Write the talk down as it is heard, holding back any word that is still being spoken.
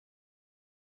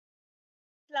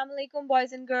Assalamu alaikum,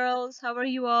 boys and girls. How are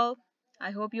you all?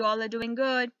 I hope you all are doing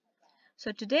good.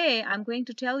 So today I'm going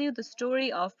to tell you the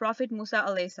story of Prophet Musa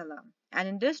alayhi salam. And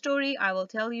in this story I will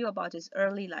tell you about his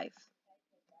early life.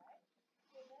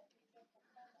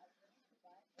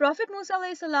 Prophet Musa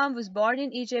alayhi salam was born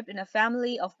in Egypt in a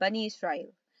family of Bani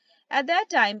Israel. At that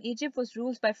time Egypt was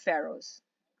ruled by pharaohs,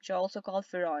 which are also called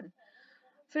Firon.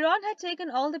 Firon had taken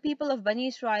all the people of Bani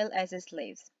Israel as his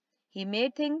slaves. He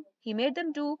made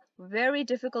them do very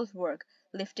difficult work,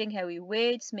 lifting heavy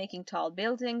weights, making tall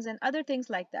buildings, and other things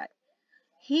like that.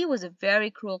 He was a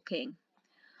very cruel king.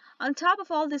 On top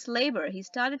of all this labor, he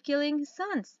started killing his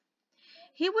sons.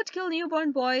 He would kill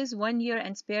newborn boys one year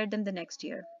and spare them the next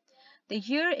year. The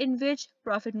year in which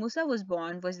Prophet Musa was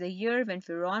born was the year when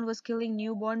Firon was killing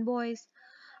newborn boys.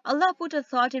 Allah put a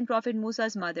thought in Prophet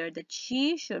Musa's mother that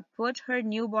she should put her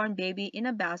newborn baby in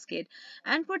a basket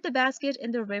and put the basket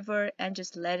in the river and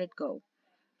just let it go.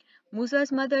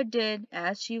 Musa's mother did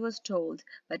as she was told,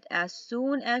 but as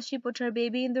soon as she put her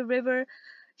baby in the river,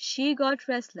 she got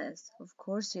restless. Of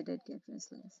course she did get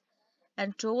restless.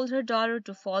 And told her daughter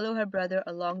to follow her brother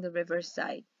along the river's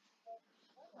side.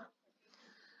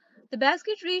 The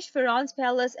basket reached Pharaoh's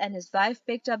palace and his wife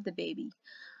picked up the baby.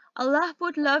 Allah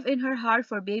put love in her heart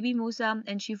for baby Musa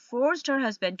and she forced her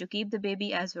husband to keep the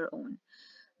baby as her own.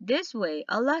 This way,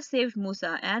 Allah saved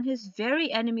Musa and his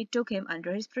very enemy took him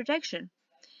under his protection.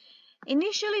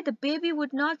 Initially, the baby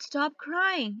would not stop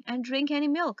crying and drink any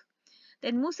milk.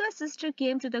 Then Musa's sister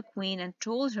came to the queen and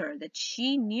told her that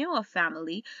she knew a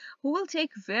family who will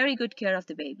take very good care of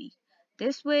the baby.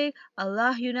 This way,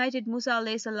 Allah united Musa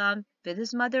alayhi salam with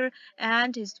his mother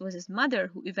and it was his mother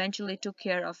who eventually took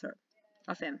care of him.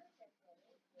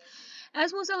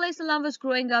 As Musa alayhi salam was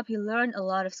growing up, he learned a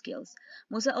lot of skills.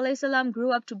 Musa alayhi salam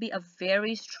grew up to be a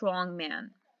very strong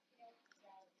man.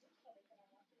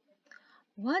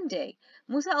 One day,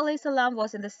 Musa alayhi salam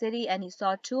was in the city and he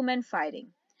saw two men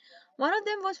fighting. One of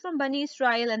them was from Bani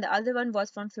Israel and the other one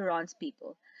was from Firon's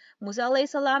people. Musa alayhi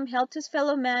salam helped his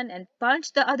fellow man and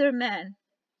punched the other man.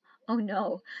 Oh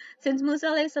no, since Musa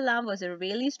alayhi salam was a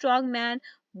really strong man,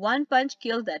 one punch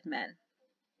killed that man.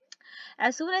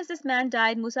 As soon as this man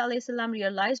died, Musa alayhi salam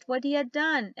realized what he had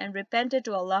done and repented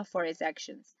to Allah for his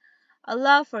actions.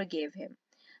 Allah forgave him.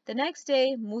 The next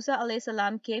day, Musa alayhi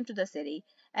salam came to the city,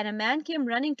 and a man came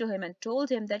running to him and told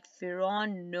him that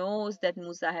Firon knows that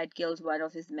Musa had killed one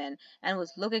of his men and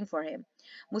was looking for him.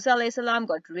 Musa alayhi salam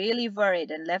got really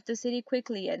worried and left the city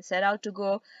quickly and set out to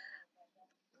go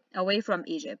away from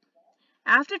Egypt.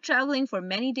 After traveling for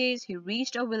many days, he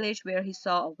reached a village where he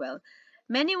saw a well.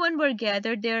 Many one were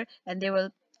gathered there and they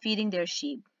were feeding their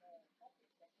sheep.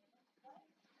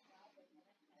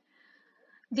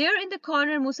 There in the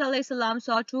corner, Musa alayhi salam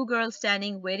saw two girls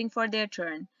standing waiting for their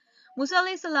turn. Musa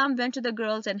alayhi salam went to the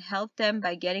girls and helped them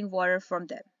by getting water from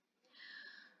them.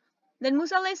 Then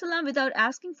Musa alayhi salam, without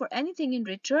asking for anything in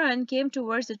return, came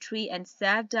towards the tree and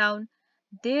sat down.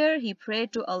 There he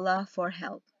prayed to Allah for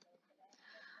help.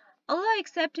 Allah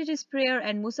accepted his prayer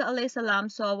and Musa alayhi salam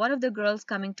saw one of the girls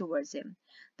coming towards him.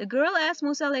 The girl asked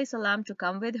Musa alayhi salam to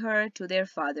come with her to their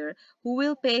father, who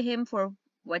will pay him for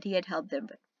what he had helped them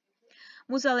with.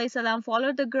 Musa alayhi salam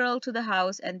followed the girl to the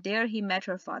house and there he met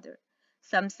her father.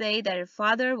 Some say that her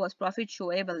father was Prophet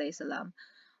Yaqoob alayhi salam.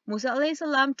 Musa alayhi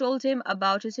salam told him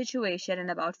about his situation and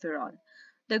about Firon.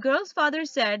 The girl's father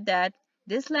said that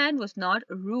this land was not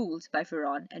ruled by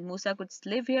Firon and Musa could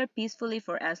live here peacefully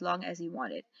for as long as he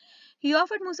wanted. He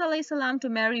offered Musa alayhi salam to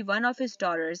marry one of his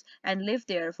daughters and live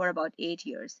there for about 8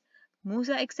 years.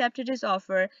 Musa accepted his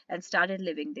offer and started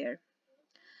living there.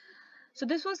 So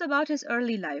this was about his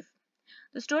early life.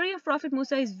 The story of Prophet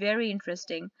Musa is very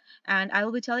interesting and I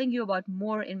will be telling you about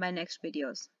more in my next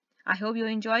videos. I hope you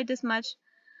enjoyed this much.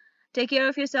 Take care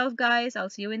of yourself guys. I'll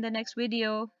see you in the next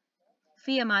video.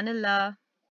 Fi amanillah.